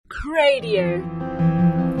Radio.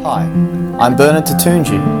 Hi, I'm Bernard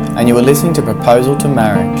Tatunji, and you are listening to Proposal to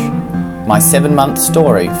Marriage, my 7-month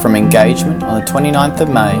story from engagement on the 29th of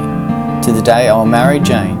May to the day I will marry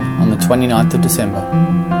Jane on the 29th of December.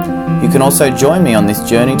 You can also join me on this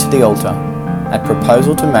journey to the altar at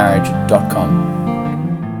proposaltomarriage.com.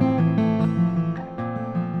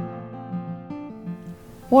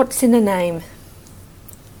 What's in a name?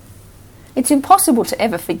 It's impossible to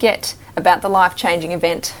ever forget about the life-changing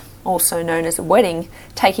event, also known as a wedding,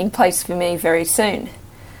 taking place for me very soon,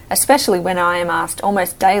 especially when I am asked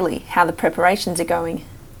almost daily how the preparations are going.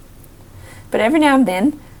 But every now and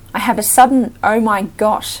then, I have a sudden oh my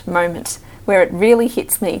gosh moment where it really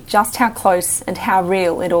hits me just how close and how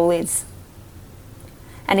real it all is.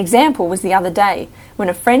 An example was the other day when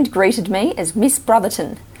a friend greeted me as Miss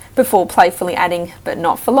Brotherton, before playfully adding, but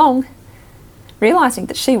not for long. Realising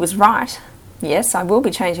that she was right, yes, I will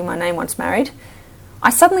be changing my name once married, I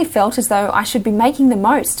suddenly felt as though I should be making the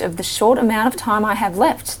most of the short amount of time I have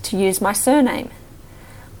left to use my surname.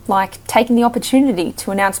 Like taking the opportunity to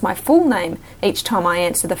announce my full name each time I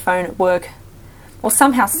answer the phone at work, or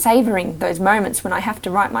somehow savouring those moments when I have to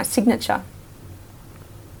write my signature.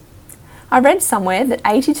 I read somewhere that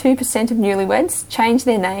 82% of newlyweds change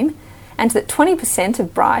their name, and that 20%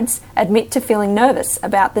 of brides admit to feeling nervous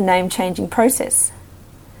about the name-changing process.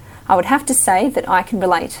 I would have to say that I can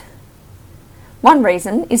relate. One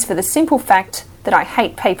reason is for the simple fact that I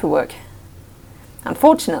hate paperwork.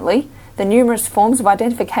 Unfortunately, the numerous forms of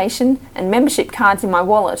identification and membership cards in my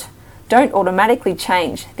wallet don't automatically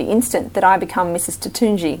change the instant that I become Mrs.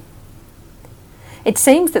 Tatunji. It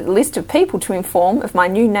seems that the list of people to inform of my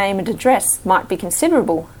new name and address might be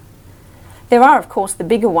considerable. There are, of course, the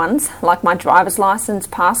bigger ones, like my driver's licence,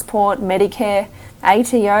 passport, Medicare,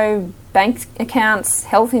 ATO, bank accounts,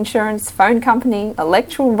 health insurance, phone company,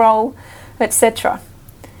 electoral roll, etc.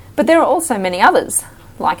 But there are also many others,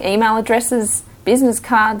 like email addresses, business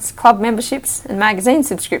cards, club memberships, and magazine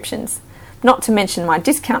subscriptions, not to mention my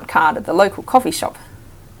discount card at the local coffee shop.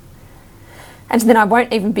 And then I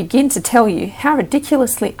won't even begin to tell you how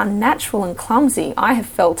ridiculously unnatural and clumsy I have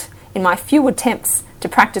felt in my few attempts to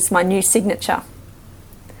practice my new signature.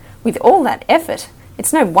 With all that effort,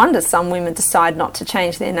 it's no wonder some women decide not to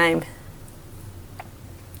change their name.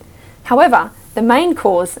 However, the main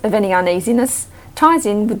cause of any uneasiness ties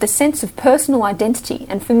in with the sense of personal identity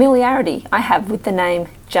and familiarity I have with the name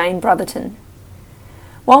Jane Brotherton.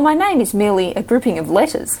 While my name is merely a grouping of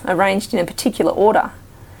letters arranged in a particular order,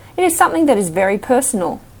 it is something that is very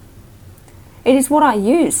personal. It is what I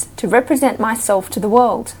use to represent myself to the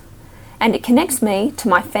world, and it connects me to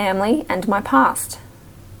my family and my past.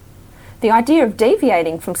 The idea of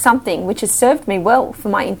deviating from something which has served me well for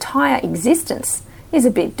my entire existence is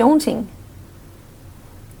a bit daunting.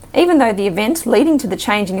 Even though the event leading to the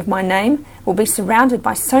changing of my name will be surrounded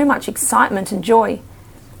by so much excitement and joy,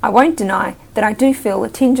 I won't deny that I do feel a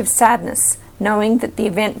tinge of sadness knowing that the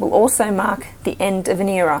event will also mark the end of an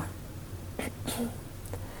era.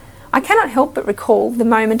 I cannot help but recall the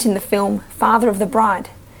moment in the film Father of the Bride,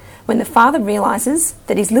 when the father realises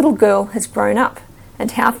that his little girl has grown up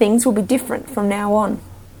and how things will be different from now on.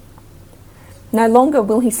 No longer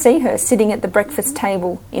will he see her sitting at the breakfast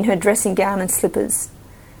table in her dressing gown and slippers.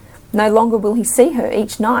 No longer will he see her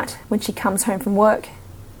each night when she comes home from work.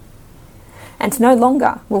 And no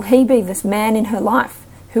longer will he be this man in her life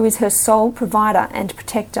who is her sole provider and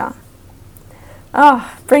protector.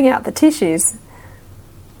 Ah, bring out the tissues.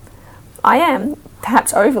 I am,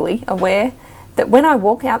 perhaps overly, aware that when I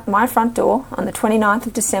walk out my front door on the 29th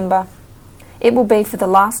of December, it will be for the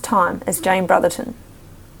last time as Jane Brotherton.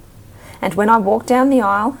 And when I walk down the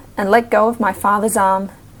aisle and let go of my father's arm,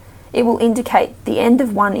 it will indicate the end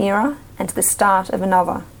of one era and the start of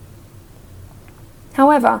another.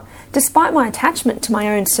 However, despite my attachment to my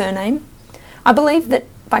own surname, I believe that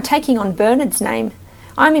by taking on Bernard's name,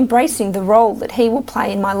 I am embracing the role that he will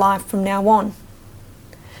play in my life from now on.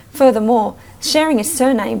 Furthermore, sharing a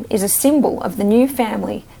surname is a symbol of the new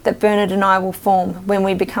family that Bernard and I will form when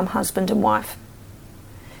we become husband and wife.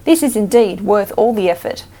 This is indeed worth all the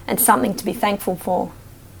effort and something to be thankful for.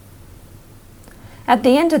 At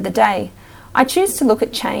the end of the day, I choose to look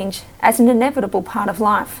at change as an inevitable part of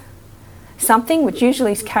life, something which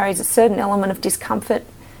usually carries a certain element of discomfort,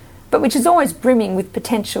 but which is always brimming with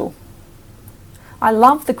potential. I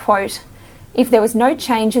love the quote, "If there was no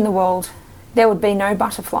change in the world, there would be no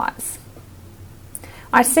butterflies."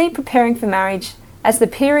 I see preparing for marriage as the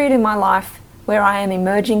period in my life where I am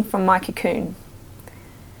emerging from my cocoon.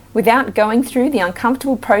 Without going through the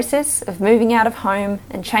uncomfortable process of moving out of home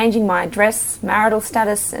and changing my address, marital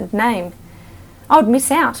status and name, I would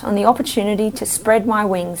miss out on the opportunity to spread my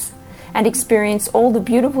wings and experience all the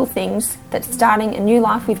beautiful things that starting a new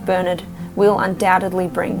life with Bernard will undoubtedly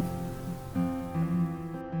bring.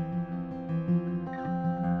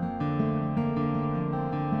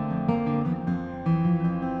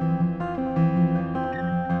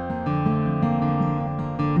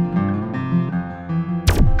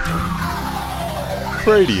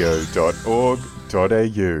 radio.org.au